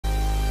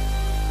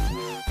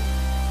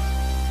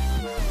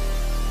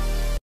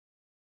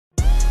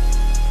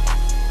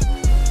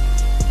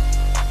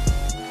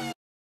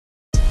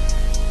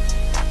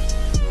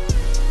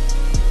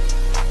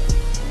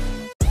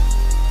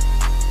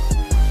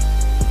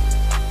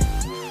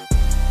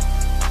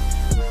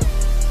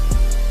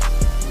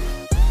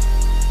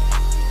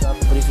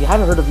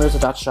haven't heard of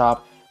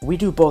Mirza.shop, we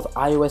do both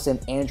iOS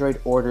and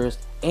Android orders,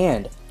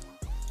 and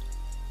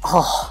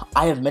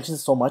I have mentioned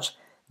this so much,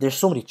 there's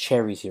so many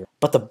cherries here.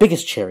 But the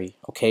biggest cherry,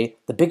 okay,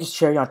 the biggest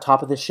cherry on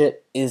top of this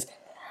shit is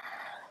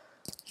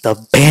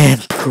the ban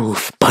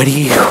proof,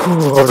 buddy.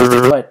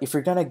 But if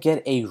you're gonna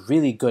get a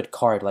really good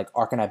card like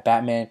Arcanine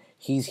Batman,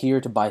 he's here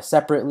to buy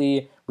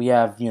separately. We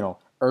have,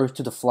 Earth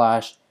to the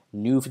Flash,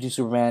 New 50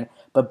 Superman,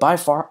 but by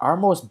far our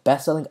most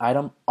best-selling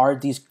item are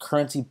these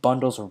currency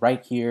bundles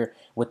right here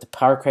with the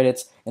power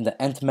credits and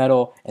the nth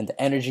metal and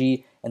the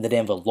energy and the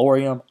damn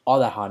Valorium, all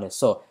that hotness.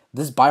 So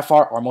this is by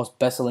far our most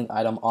best-selling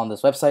item on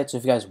this website. So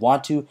if you guys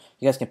want to,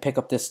 you guys can pick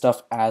up this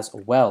stuff as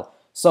well.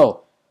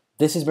 So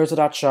this is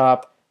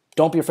Mirza.shop.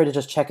 Don't be afraid to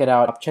just check it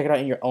out. Check it out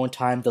in your own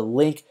time. The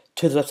link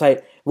to the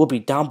website will be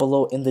down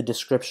below in the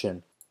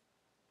description.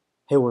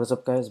 Hey, what is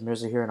up guys?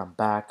 Mirza here and I'm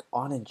back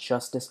on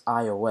Injustice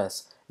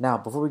iOS. Now,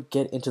 before we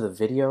get into the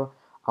video,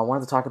 I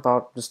wanted to talk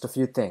about just a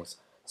few things.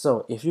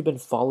 So, if you've been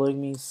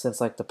following me since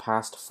like the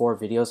past 4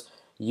 videos,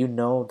 you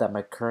know that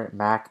my current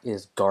Mac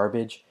is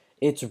garbage.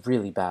 It's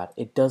really bad.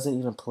 It doesn't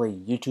even play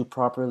YouTube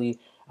properly.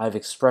 I've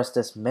expressed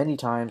this many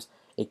times.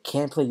 It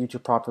can't play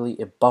YouTube properly.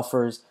 It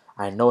buffers.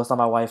 I know it's not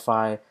my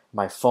Wi-Fi.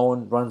 My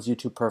phone runs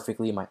YouTube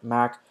perfectly. My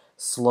Mac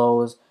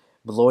slows.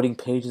 Loading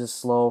pages is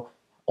slow.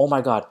 Oh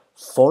my god,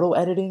 photo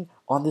editing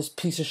on this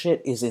piece of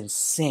shit is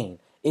insane.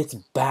 It's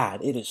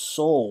bad. It is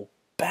so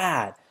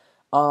bad.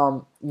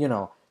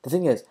 The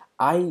thing is,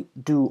 I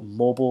do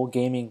mobile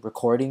gaming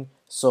recording,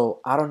 so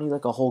I don't need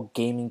like a whole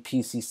gaming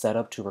PC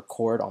setup to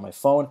record on my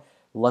phone.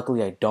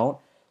 Luckily, I don't.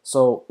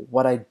 So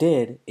what I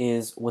did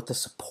is, with the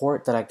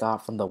support that I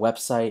got from the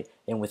website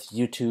and with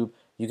YouTube,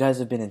 you guys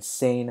have been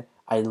insane.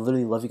 I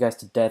literally love you guys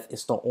to death.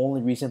 It's the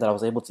only reason that I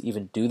was able to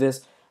even do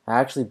this. I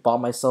actually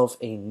bought myself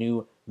a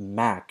new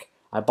Mac.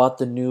 I bought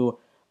the new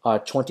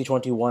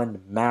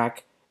 2021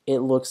 Mac. It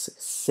looks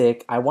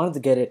sick. I wanted to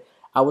get it.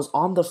 I was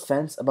on the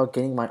fence about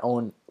getting my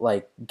own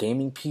like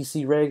gaming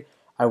PC rig.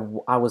 I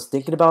was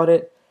thinking about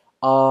it.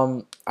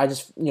 I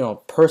just,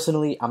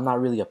 personally, I'm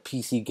not really a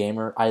PC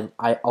gamer.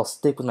 I'll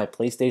stick with my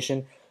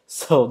PlayStation.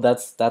 So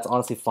that's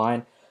honestly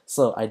fine.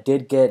 So I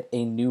did get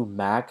a new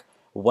Mac.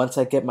 Once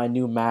I get my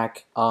new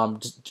Mac,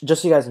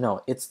 just so you guys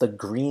know, it's the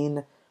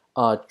green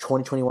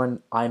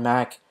 2021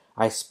 iMac.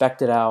 I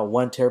spec'd it out,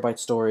 1 terabyte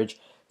storage,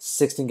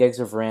 16 gigs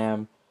of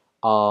RAM.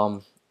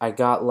 I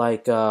got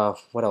like,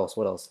 what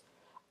else?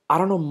 I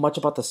don't know much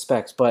about the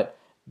specs, but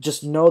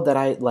just know that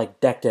I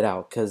like decked it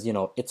out because,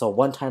 it's a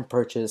one-time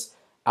purchase.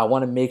 I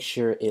want to make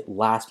sure it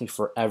lasts me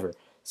forever.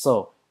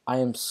 So I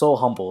am so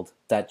humbled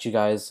that you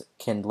guys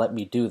can let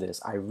me do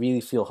this. I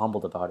really feel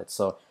humbled about it.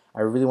 So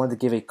I really wanted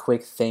to give a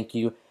quick thank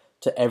you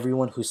to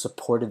everyone who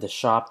supported the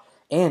shop.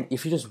 And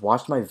if you just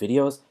watched my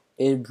videos,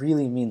 it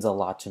really means a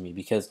lot to me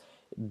because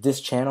this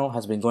channel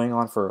has been going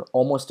on for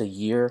almost a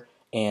year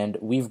and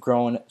we've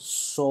grown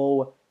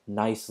so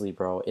nicely,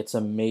 bro. It's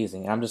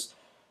amazing. And I'm just,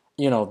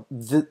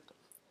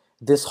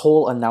 this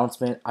whole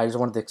announcement, I just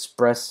wanted to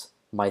express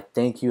my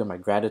thank you and my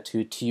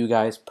gratitude to you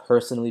guys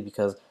personally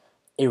because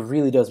it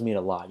really does mean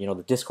a lot.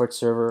 The Discord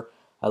server,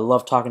 I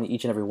love talking to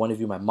each and every one of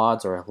you. My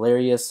mods are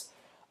hilarious.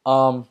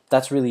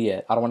 That's really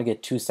it. I don't want to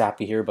get too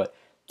sappy here, but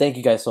thank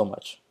you guys so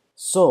much.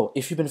 So,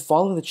 if you've been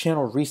following the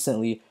channel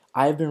recently,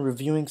 I've been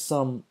reviewing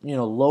some,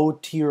 low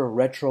tier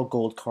retro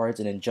gold cards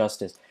in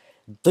Injustice.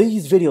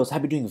 These videos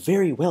have been doing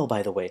very well,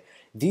 by the way.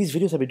 These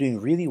videos have been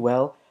doing really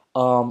well.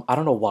 I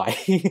don't know why.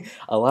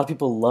 A lot of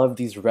people love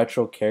these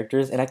retro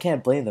characters, and I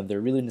can't blame them. They're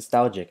really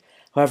nostalgic.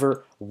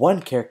 However,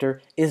 one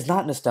character is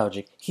not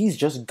nostalgic. He's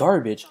just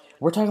garbage.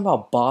 We're talking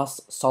about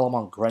Boss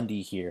Solomon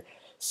Grundy here.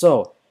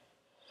 So,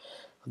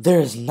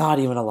 there's not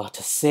even a lot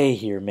to say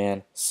here,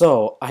 man.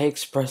 So, I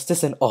expressed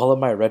this in all of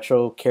my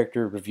retro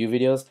character review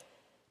videos.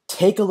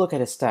 Take a look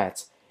at his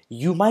stats.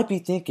 You might be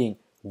thinking,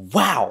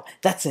 wow,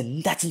 that's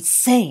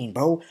insane,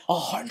 bro.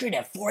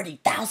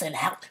 140,000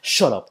 health.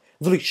 Shut up.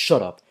 Literally,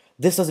 shut up.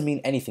 This doesn't mean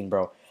anything,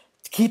 bro.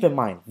 Keep in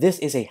mind, this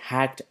is a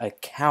hacked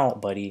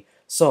account, buddy.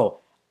 So,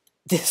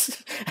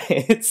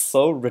 it's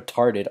so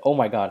retarded. Oh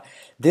my god.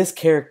 This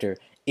character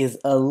is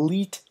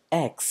Elite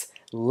X,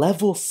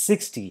 level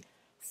 60,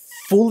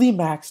 fully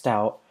maxed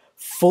out,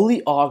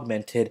 fully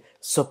augmented.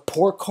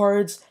 Support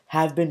cards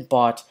have been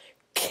bought.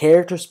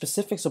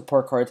 Character-specific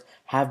support cards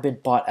have been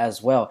bought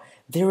as well.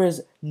 There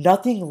is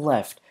nothing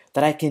left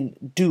that I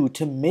can do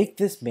to make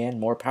this man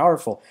more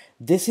powerful.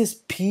 This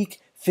is peak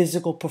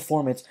physical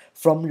performance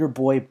from your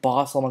boy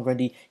Boss Solomon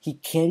Grundy. He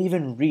can't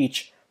even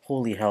reach,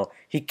 holy hell,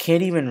 he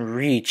can't even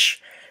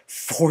reach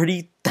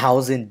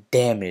 40,000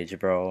 damage,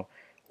 bro.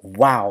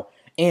 Wow.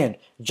 And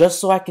just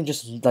so I can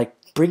just like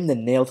bring the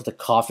nail to the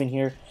coffin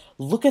here,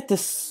 look at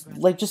this,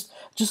 like just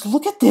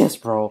look at this,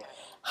 bro.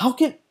 How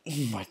can,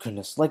 oh my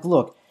goodness, like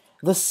look,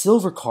 the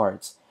silver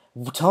cards.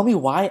 Tell me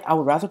why I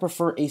would rather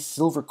prefer a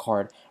silver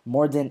card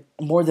more than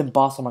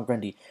Boss Solomon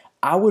Grundy.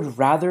 I would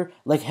rather,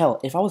 like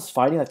hell, if I was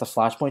fighting like the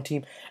Flashpoint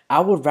team,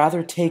 I would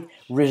rather take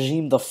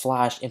Regime the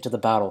Flash into the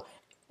battle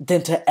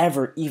than to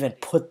ever even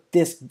put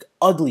this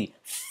ugly,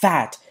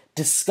 fat,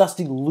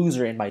 disgusting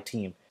loser in my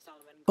team.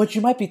 But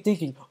you might be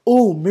thinking,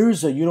 oh,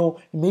 Mirza,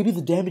 maybe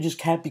the damage is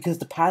capped because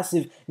the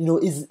passive,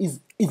 is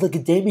like a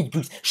damage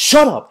boost.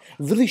 Shut up!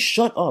 Literally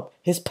shut up.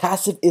 His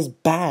passive is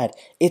bad.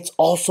 It's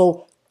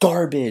also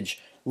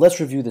garbage. Let's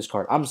review this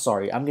card. I'm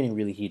sorry. I'm getting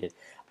really heated.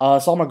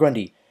 Salma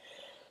Grundy.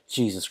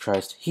 Jesus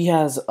Christ. He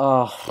has,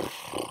 oh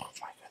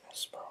my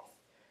goodness, bro.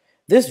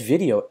 This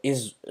video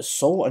is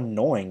so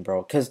annoying,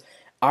 bro, because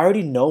I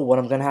already know what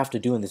I'm gonna have to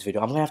do in this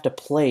video. I'm gonna have to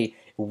play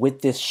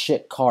with this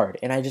shit card,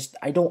 and I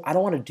don't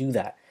want to do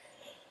that.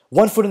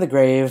 1 foot in the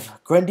grave.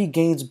 Grundy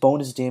gains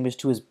bonus damage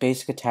to his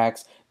basic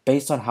attacks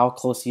based on how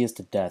close he is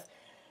to death.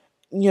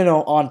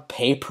 On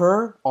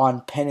paper,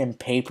 on pen and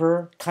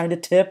paper kind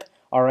of tip,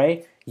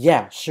 alright?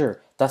 Yeah,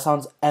 sure. That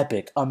sounds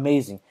epic,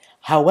 amazing.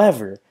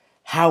 However,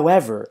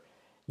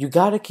 you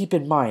gotta keep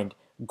in mind,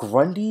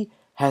 Grundy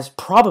has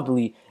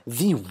probably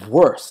the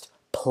worst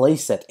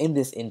playset in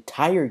this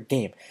entire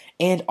game.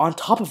 And on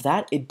top of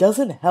that, it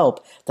doesn't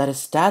help that his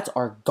stats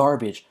are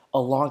garbage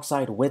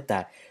alongside with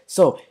that.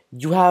 So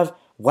you have,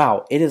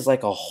 wow, it is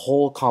like a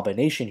whole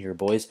combination here,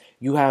 boys.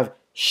 You have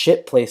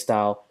shit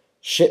playstyle,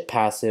 shit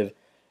passive.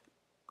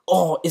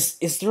 Oh, is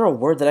there a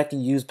word that I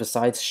can use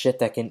besides shit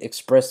that can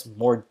express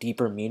more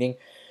deeper meaning?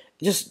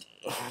 Just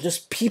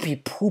pee pee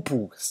poo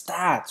poo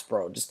stats,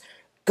 bro. Just,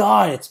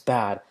 God, it's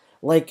bad.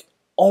 Like,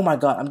 oh my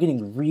God, I'm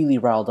getting really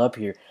riled up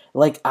here.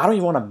 Like, I don't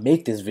even want to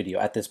make this video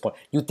at this point.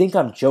 You think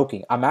I'm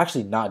joking. I'm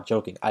actually not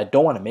joking. I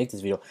don't want to make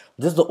this video.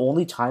 This is the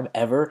only time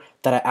ever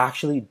that I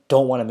actually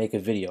don't want to make a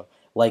video.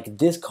 Like,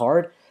 this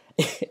card,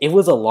 it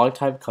was a long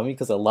time coming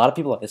because a lot of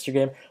people on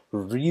Instagram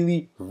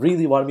really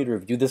wanted me to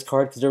review this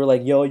card because they were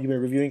like, yo, you've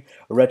been reviewing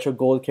retro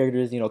gold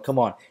characters, come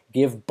on,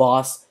 give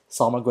Boss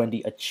Salma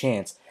Grundy a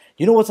chance.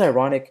 You know what's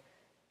ironic?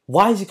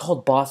 Why is he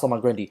called Boss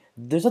Salma Grundy?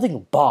 There's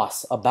nothing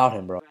boss about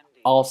him, bro.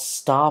 I'll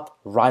stop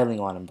riling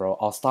on him, bro.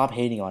 I'll stop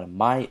hating on him.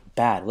 My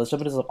bad. Let's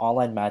jump into some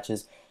online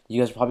matches.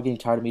 You guys are probably getting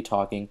tired of me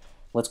talking.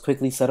 Let's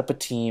quickly set up a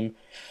team.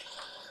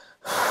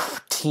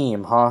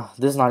 Team, huh?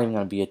 This is not even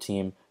going to be a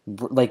team.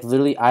 Like,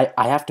 literally, I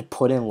have to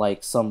put in,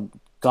 like, some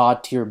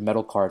god-tier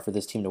metal card for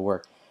this team to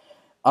work.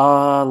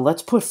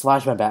 Let's put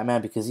Flashman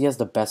Batman because he has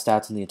the best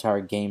stats in the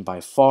entire game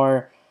by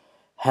far.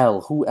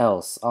 Hell, who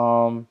else?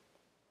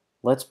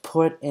 Let's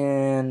put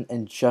in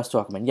Just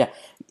Aquaman. Yeah,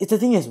 the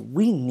thing is,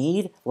 we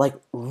need, like,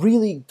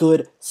 really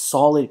good,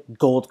 solid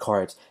gold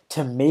cards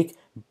to make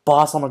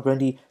Boss Salma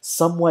Grundy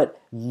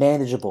somewhat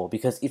manageable.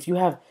 Because if you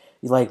have,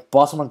 like,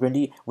 Boss Salma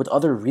Grundy with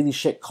other really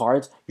shit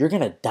cards, you're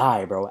gonna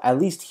die, bro. At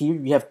least here,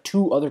 you have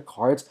 2 other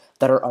cards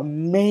that are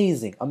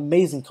amazing,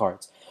 amazing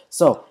cards.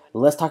 So,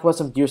 let's talk about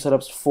some gear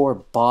setups for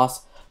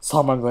Boss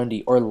Salma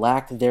Grundy, or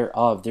lack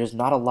thereof. There's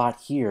not a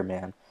lot here,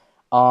 man.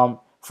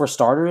 For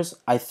starters,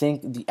 I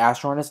think the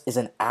Astronaut is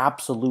an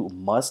absolute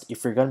must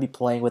if you're going to be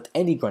playing with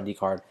any Grundy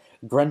card.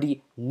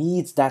 Grundy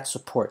needs that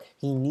support.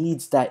 He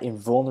needs that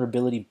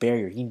invulnerability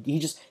barrier.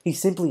 He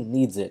simply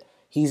needs it.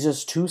 He's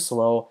just too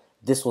slow.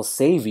 This will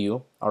save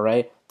you,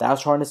 alright? The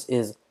Astronaut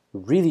is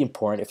really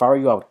important. If I were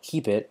you, I would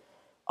keep it.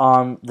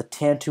 The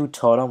Tantu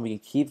Totem, we can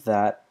keep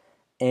that.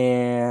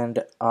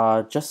 And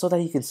just so that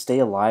he can stay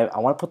alive, I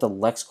want to put the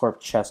LexCorp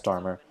chest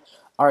armor.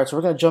 Alright, so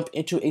we're going to jump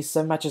into a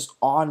 7 matches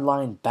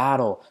online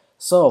battle.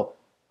 So,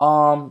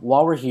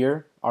 while we're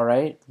here,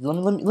 alright, let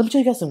me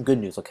tell you guys some good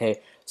news, okay?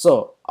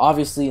 So,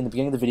 obviously, in the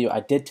beginning of the video, I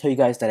did tell you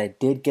guys that I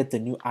did get the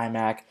new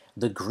iMac,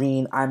 the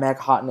green iMac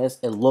hotness.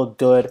 It looked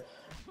good.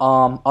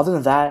 Other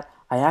than that,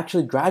 I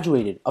actually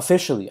graduated,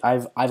 officially.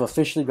 I've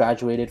officially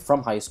graduated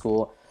from high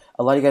school.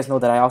 A lot of you guys know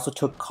that I also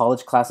took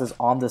college classes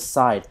on the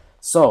side.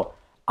 So,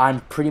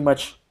 I'm pretty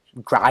much,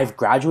 I've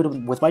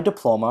graduated with my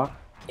diploma,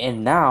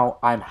 and now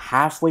I'm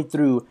halfway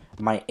through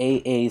my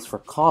AAs for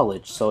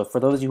college. So, for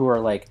those of you who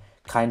are, like,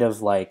 kind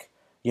of like,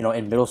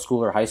 in middle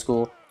school or high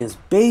school, is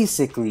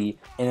basically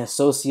an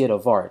associate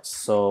of arts.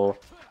 So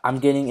I'm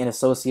getting an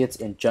associate's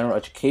in general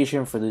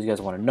education. For those of you guys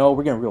who want to know,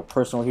 we're getting real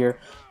personal here.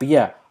 But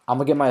yeah, I'm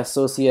gonna get my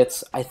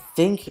associates, I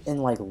think, in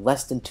like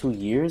less than 2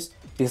 years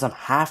because I'm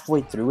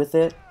halfway through with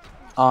it.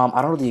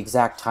 I don't know the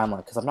exact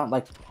timeline because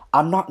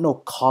I'm not no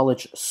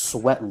college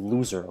sweat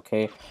loser.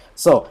 Okay,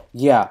 so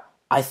yeah,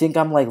 I think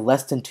I'm like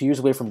less than 2 years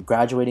away from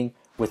graduating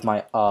with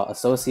my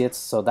associates.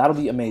 So that'll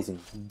be amazing.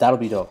 That'll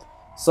be dope.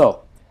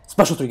 So,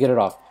 Special 3, get it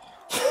off.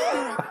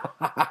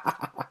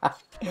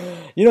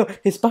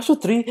 His Special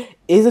 3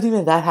 isn't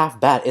even that half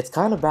bad. It's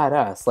kind of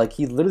badass. Like,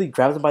 he literally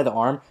grabs him by the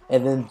arm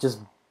and then just,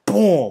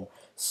 boom,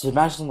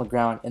 smashes him on the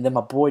ground. And then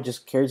my boy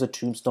just carries a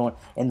tombstone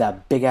in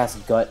that big-ass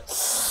gut.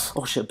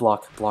 Oh, shit,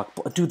 block.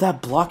 Dude,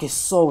 that block is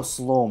so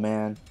slow,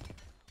 man.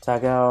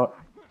 Tag out.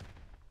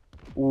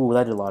 Ooh,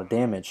 that did a lot of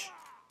damage.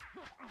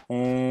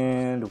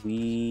 And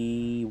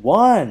we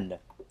won.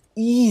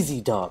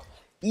 Easy dub.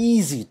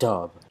 Easy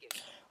dub.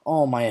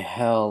 Oh my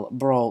hell,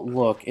 bro,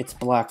 look, it's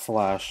Black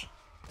Flash.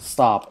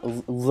 Stop.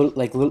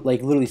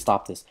 Literally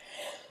stop this.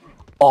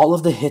 All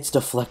of the hits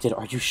deflected.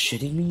 Are you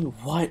shitting me?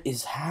 What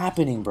is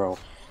happening, bro?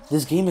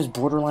 This game is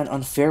borderline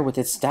unfair with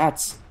its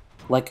stats.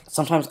 Like,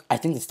 sometimes I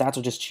think the stats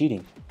are just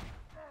cheating.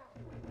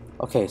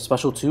 Okay,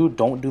 Special 2,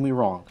 don't do me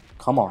wrong.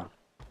 Come on.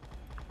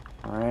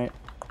 Alright.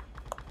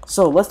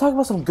 So let's talk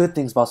about some good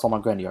things about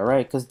Salman Grundy,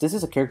 alright? Because this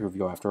is a character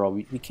review after all.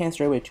 We can't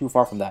stray away too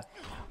far from that.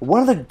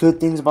 One of the good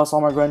things about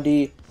Salman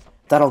Grundy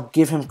that I'll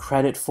give him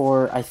credit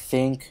for, I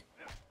think,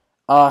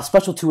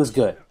 Special 2 is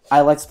good. I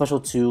like Special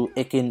 2.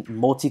 It can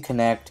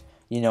multi-connect,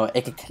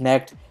 it can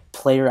connect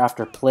player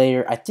after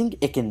player. I think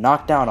it can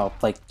knock down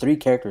like 3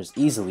 characters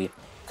easily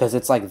because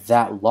it's like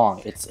that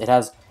long. It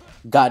has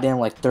goddamn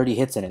like 30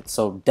 hits in it.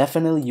 So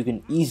definitely you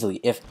can easily,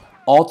 if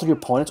all 3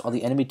 opponents on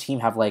the enemy team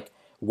have like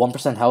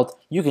 1% health,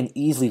 you can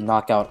easily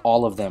knock out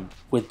all of them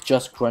with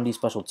just Grundy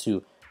Special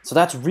 2. So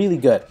that's really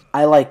good.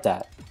 I like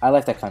that. I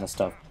like that kind of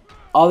stuff.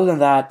 Other than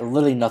that,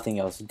 literally nothing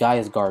else. Guy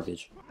is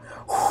garbage.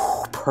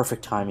 Whew,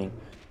 perfect timing.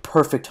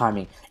 Perfect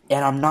timing.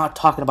 And I'm not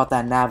talking about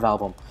that Nav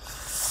album.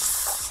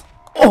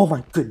 Oh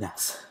my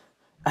goodness.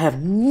 I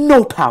have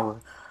no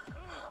power.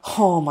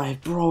 Oh my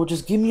bro,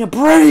 just give me a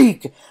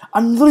break.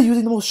 I'm literally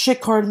using the most shit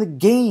card in the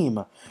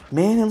game.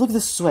 Man, and look at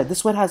this sweat. This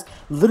sweat has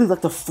literally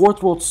like the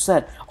 4th world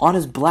set on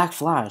his Black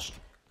Flash.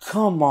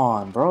 Come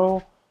on,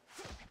 bro.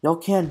 Y'all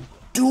can't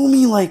do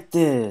me like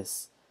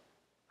this.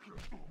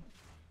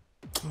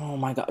 Oh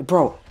my god.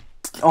 Bro,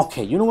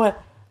 okay, you know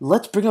what?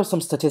 Let's bring up some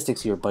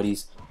statistics here,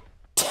 buddies.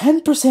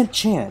 10%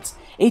 chance.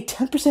 A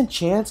 10%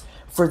 chance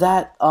for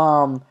that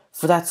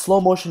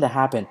slow motion to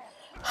happen.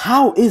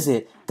 How is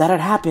it that it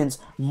happens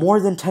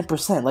more than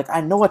 10%? Like, I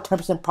know a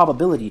 10%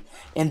 probability,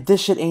 and this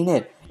shit ain't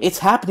it. It's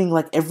happening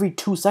like every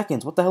 2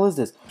 seconds. What the hell is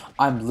this?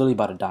 I'm literally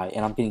about to die,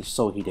 and I'm getting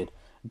so heated.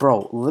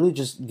 Bro, literally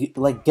just,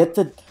 like, get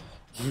the...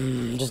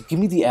 just give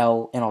me the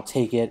L, and I'll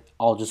take it.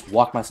 I'll just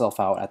walk myself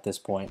out at this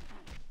point.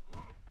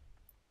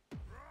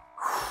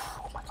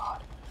 Oh my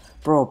god.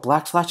 Bro,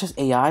 Black Flash's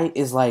AI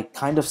is, like,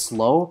 kind of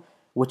slow,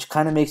 which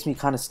kind of makes me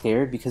kind of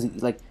scared, because,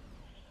 like...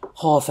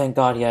 Oh, thank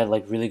God he had,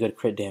 like, really good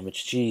crit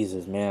damage.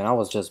 Jesus, man, I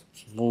was just...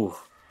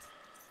 Oof.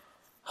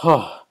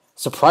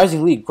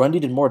 Surprisingly, Grundy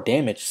did more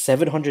damage.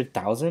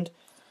 700,000?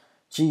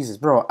 Jesus,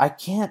 bro, I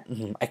can't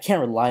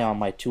rely on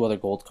my 2 other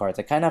gold cards.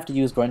 I kind of have to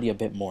use Grundy a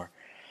bit more.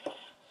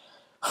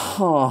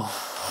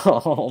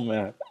 Oh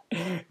man.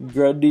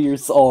 Grundy, you're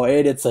so... Oh,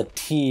 and it's a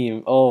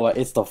team. Oh,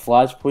 it's the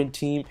Flashpoint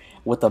team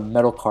with the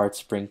metal card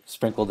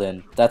sprinkled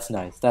in. That's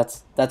nice.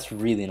 That's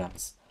really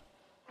nice.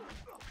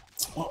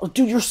 Oh,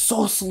 dude, you're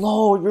so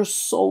slow. You're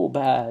so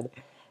bad.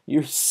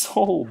 You're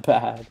so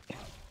bad.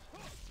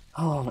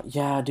 Oh,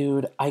 yeah,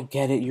 dude. I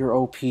get it. You're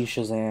OP,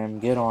 Shazam.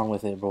 Get on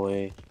with it,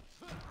 boy.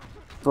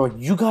 Bro,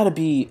 you gotta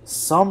be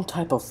some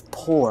type of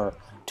poor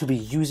to be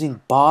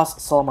using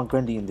Boss Salman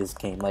Grundy in this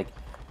game. Like,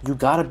 you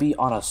gotta be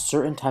on a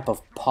certain type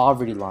of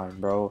poverty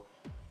line, bro.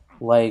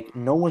 Like,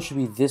 no one should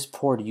be this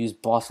poor to use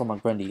Boss Salman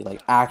Grundy.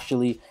 Like,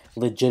 actually,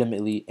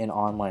 legitimately, in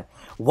online.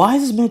 Why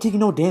is this man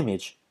taking no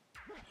damage?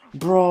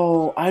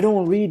 Bro, I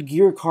don't read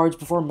gear cards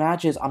before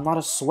matches. I'm not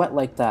a sweat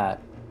like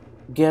that.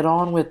 Get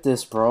on with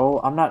this, bro.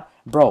 I'm not...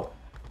 Bro,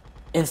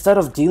 instead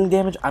of dealing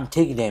damage, I'm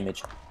taking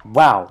damage.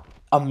 Wow.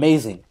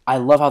 Amazing. I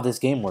love how this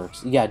game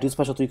works. Yeah, do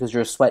Special 3 because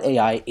you're a sweat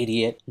AI,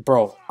 idiot.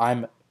 Bro,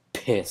 I'm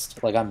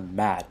pissed. Like, I'm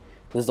mad.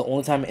 This is the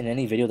only time in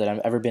any video that I've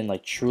ever been,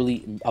 like,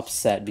 truly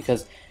upset.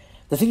 Because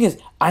the thing is,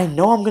 I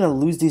know I'm going to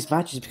lose these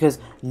matches because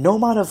no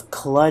amount of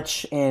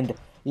clutch and,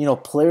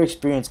 player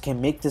experience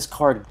can make this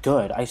card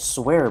good. I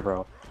swear,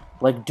 bro.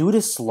 Like, dude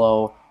is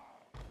slow.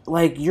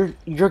 Like, your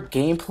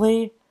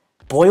gameplay,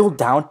 boiled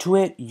down to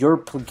it, your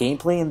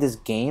gameplay in this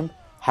game,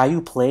 how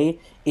you play,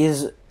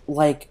 is,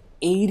 like,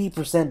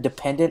 80%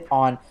 dependent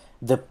on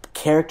the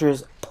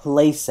character's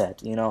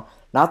playset,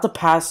 Not the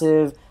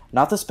passive,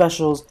 not the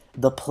specials,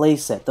 the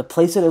playset. The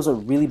playset is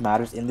what really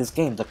matters in this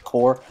game. The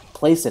core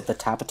playset, the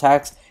tap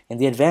attacks, and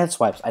the advanced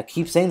swipes. I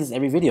keep saying this in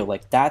every video.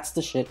 Like, that's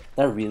the shit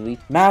that really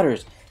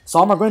matters.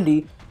 Salman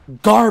Grundy,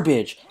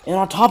 garbage. And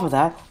on top of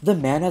that, the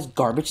man has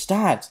garbage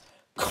stats.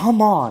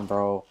 Come on,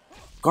 bro.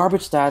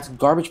 Garbage stats,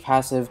 garbage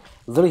passive,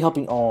 literally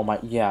helping... Oh, my...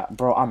 Yeah,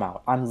 bro, I'm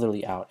out. I'm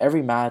literally out.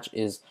 Every match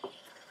is...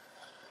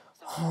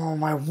 Oh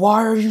my,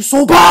 why are you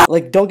so bad?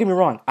 Like, don't get me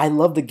wrong, I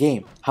love the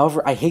game.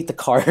 However, I hate the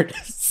card.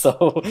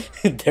 So,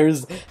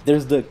 there's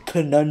the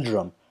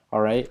conundrum,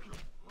 alright?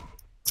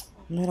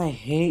 Man, I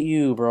hate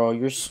you, bro.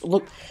 You're so...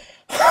 Look.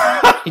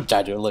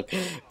 Look.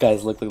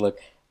 Guys, look.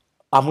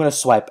 I'm gonna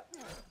swipe.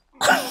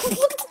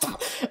 Look at the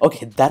top.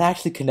 Okay, that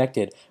actually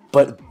connected,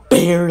 but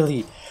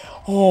barely.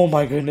 Oh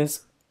my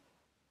goodness.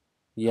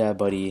 Yeah,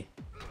 buddy.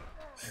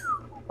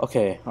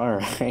 Okay,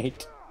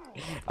 alright.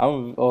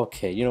 I'm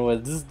okay. You know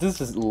what? This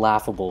is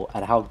laughable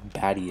at how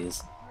bad he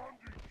is.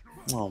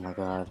 Oh my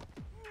god.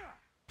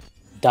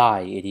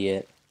 Die,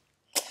 idiot.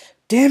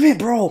 Damn it,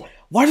 bro!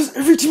 Why does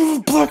every team have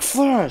a Black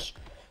Flash?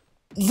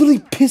 Literally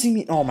pissing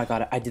me. Oh my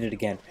god, I did it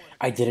again.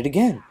 I did it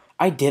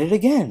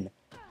again.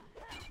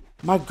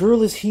 My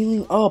girl is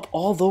healing up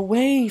all the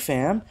way,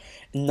 fam.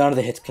 None of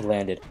the hits could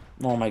landed.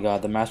 Oh my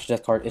god, the Master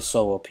Death card is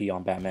so OP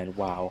on Batman.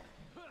 Wow.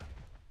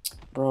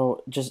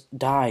 Bro, just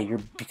die.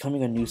 You're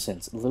becoming a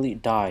nuisance. Literally,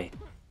 die.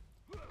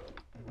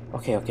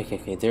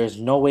 Okay. There's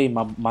no way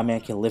my man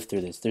can live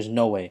through this. There's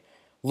no way.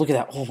 Look at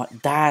that. Oh my,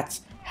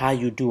 that's how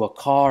you do a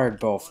card,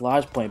 bro.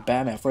 Flashpoint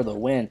Batman for the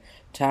win.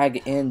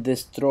 Tag in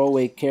this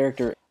throwaway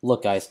character.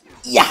 Look, guys.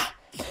 Yeah!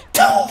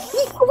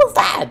 What was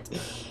that?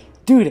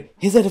 Dude,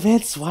 his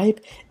advanced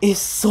swipe is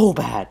so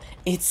bad.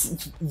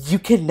 You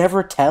can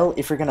never tell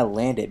if you're gonna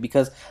land it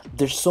because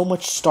there's so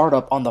much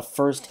startup on the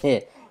first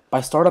hit.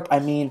 By startup, I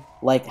mean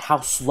like how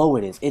slow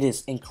it is. It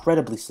is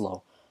incredibly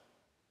slow.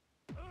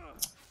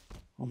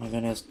 Oh my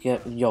goodness,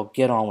 get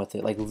on with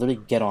it. Like literally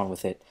get on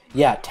with it.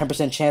 Yeah,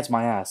 10% chance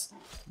my ass.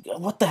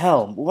 What the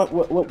hell?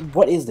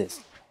 What is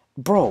this?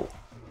 Bro,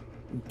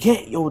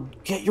 get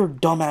your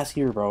dumb ass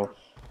here, bro.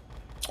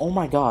 Oh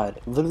my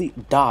god, literally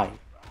die.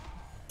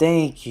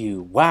 Thank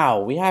you.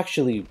 Wow, we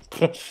actually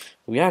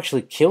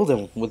killed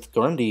him with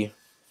Grundy.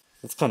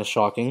 That's kind of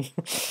shocking.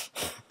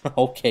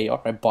 Okay,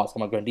 all right, boss.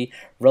 I'm a Grundy.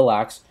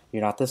 Relax.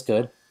 You're not this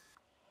good.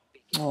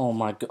 Oh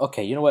my god.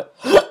 Okay, you know what?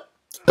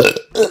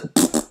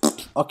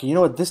 Okay, you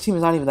know what? This team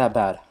is not even that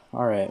bad.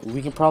 All right,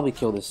 we can probably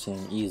kill this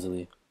team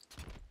easily.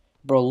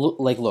 Bro,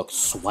 look.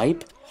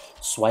 Swipe,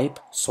 swipe,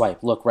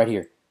 swipe. Look right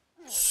here.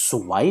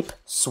 Swipe,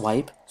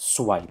 swipe,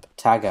 swipe.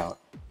 Tag out.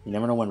 You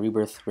never know when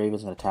Rebirth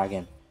Raven's gonna tag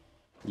in.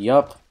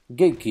 Yup.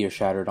 Get gear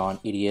shattered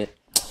on, idiot.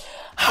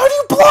 How do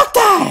you block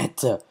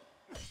that?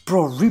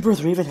 Bro,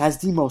 Rebirth Raven has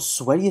the most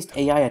sweatiest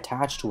AI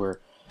attached to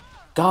her.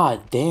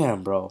 God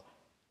damn, bro.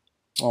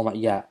 Oh my,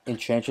 yeah.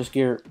 Enchantress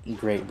gear,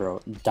 great,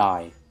 bro.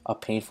 Die. A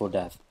painful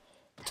death.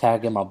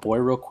 Tag in my boy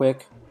real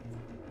quick.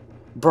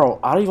 Bro,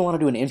 I don't even want to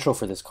do an intro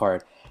for this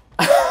card.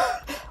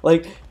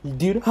 Like,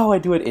 do you know how I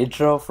do an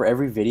intro for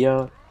every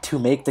video? To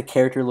make the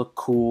character look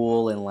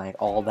cool and like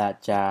all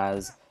that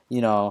jazz,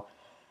 you know.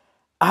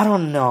 I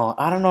don't know.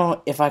 I don't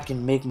know if I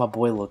can make my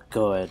boy look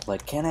good.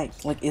 Like, can I?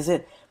 Like, is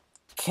it?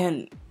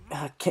 Can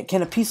a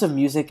piece of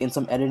music and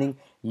some editing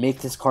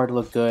make this card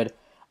look good?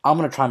 I'm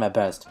gonna try my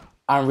best.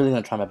 I'm really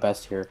gonna try my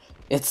best here.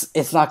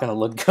 It's not gonna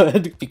look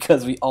good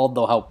because we all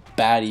know how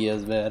bad he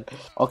is, man.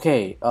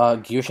 Okay,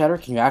 Gear Shatter.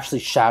 Can you actually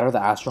shatter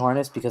the Astro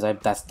Harness? Because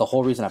that's the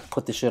whole reason I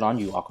put this shit on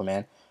you,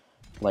 Aquaman.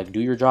 Like,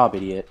 do your job,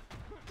 idiot.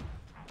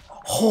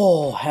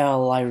 Oh,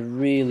 hell, I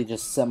really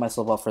just set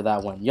myself up for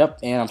that one. Yup,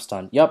 and I'm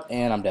stunned. Yup,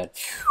 and I'm dead.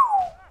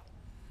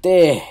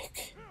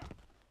 Dick.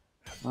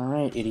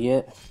 Alright,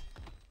 idiot.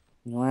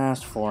 You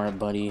asked for it,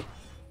 buddy.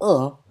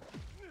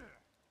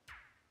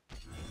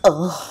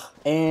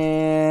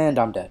 And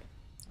I'm dead.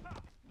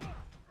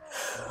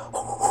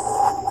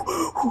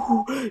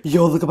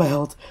 Yo, look at my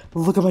health.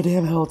 Look at my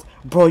damn health.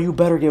 Bro, you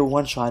better get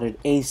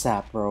one-shotted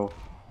ASAP, bro.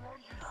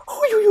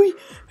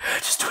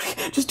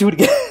 Just do it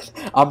again.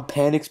 I'm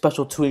panic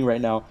special 2ing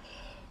right now.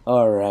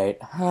 Alright.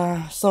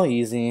 So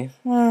easy.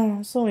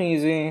 So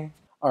easy.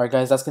 Alright,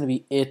 guys, that's going to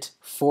be it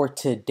for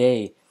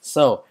today.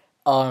 So,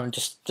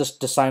 just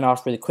to sign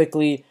off really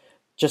quickly,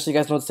 just so you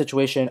guys know the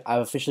situation,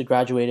 I've officially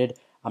graduated.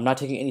 I'm not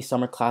taking any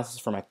summer classes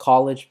for my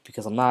college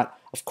because I'm not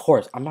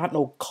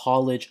no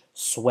college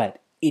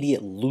sweat,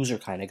 idiot loser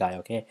kind of guy,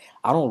 okay?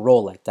 I don't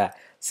roll like that.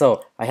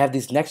 So, I have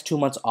these next 2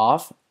 months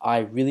off. I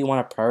really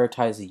want to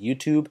prioritize the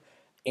YouTube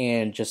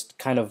and just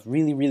kind of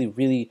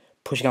really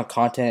pushing out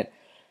content.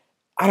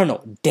 I don't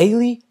know,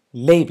 daily?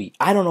 Maybe.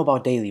 I don't know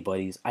about daily,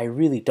 buddies. I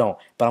really don't,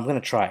 but I'm going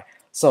to try.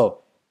 So,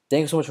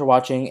 thank you so much for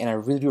watching, and I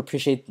really do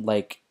appreciate,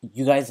 like,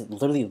 you guys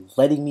literally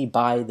letting me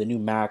buy the new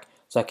Mac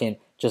so I can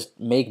just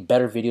make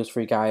better videos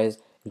for you guys,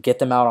 get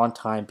them out on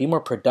time, be more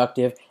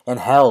productive, and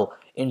hell,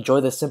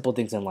 enjoy the simple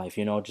things in life,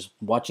 you know, just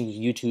watching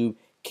YouTube,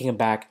 kicking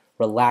back,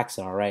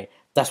 relaxing, alright?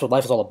 That's what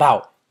life is all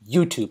about.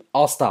 YouTube.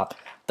 I'll stop.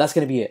 That's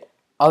going to be it.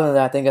 Other than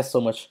that, thank you guys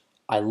so much.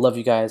 I love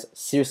you guys.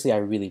 Seriously, I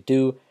really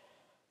do.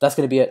 That's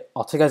going to be it.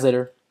 I'll talk to you guys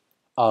later.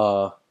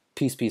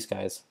 Peace,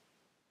 guys.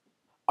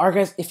 Alright,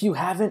 guys, if you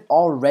haven't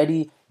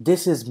already,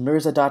 this is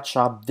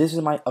Mirza.shop. This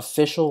is my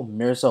official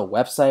Mirza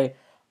website.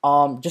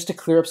 Just to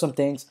clear up some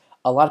things,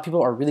 a lot of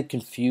people are really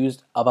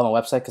confused about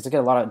my website because I get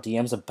a lot of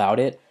DMs about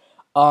it.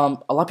 A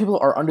lot of people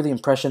are under the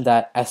impression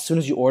that as soon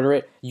as you order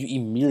it, you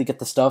immediately get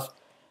the stuff.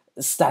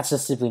 That's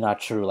just simply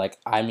not true. Like,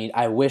 I mean,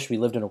 I wish we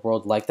lived in a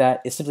world like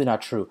that. It's simply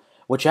not true.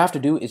 What you have to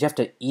do is you have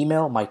to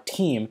email my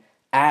team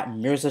at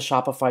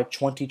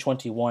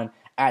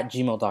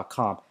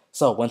mirzashopify2021@gmail.com.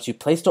 So once you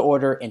place the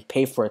order and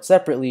pay for it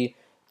separately,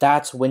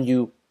 that's when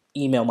you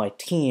email my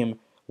team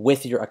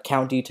with your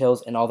account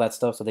details and all that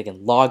stuff so they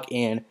can log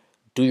in,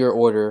 do your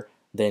order,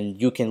 then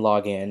you can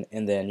log in,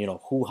 and then, you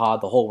know, hoo-ha,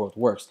 the whole world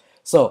works.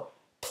 So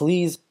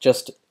please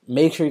just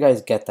make sure you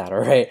guys get that, all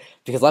right?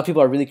 Because a lot of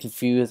people are really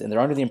confused and they're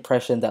under the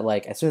impression that,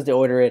 like, as soon as they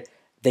order it,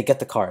 they get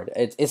the card.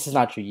 It's just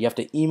not true. You have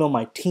to email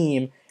my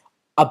team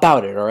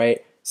about it, all right?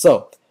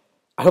 So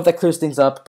I hope that clears things up.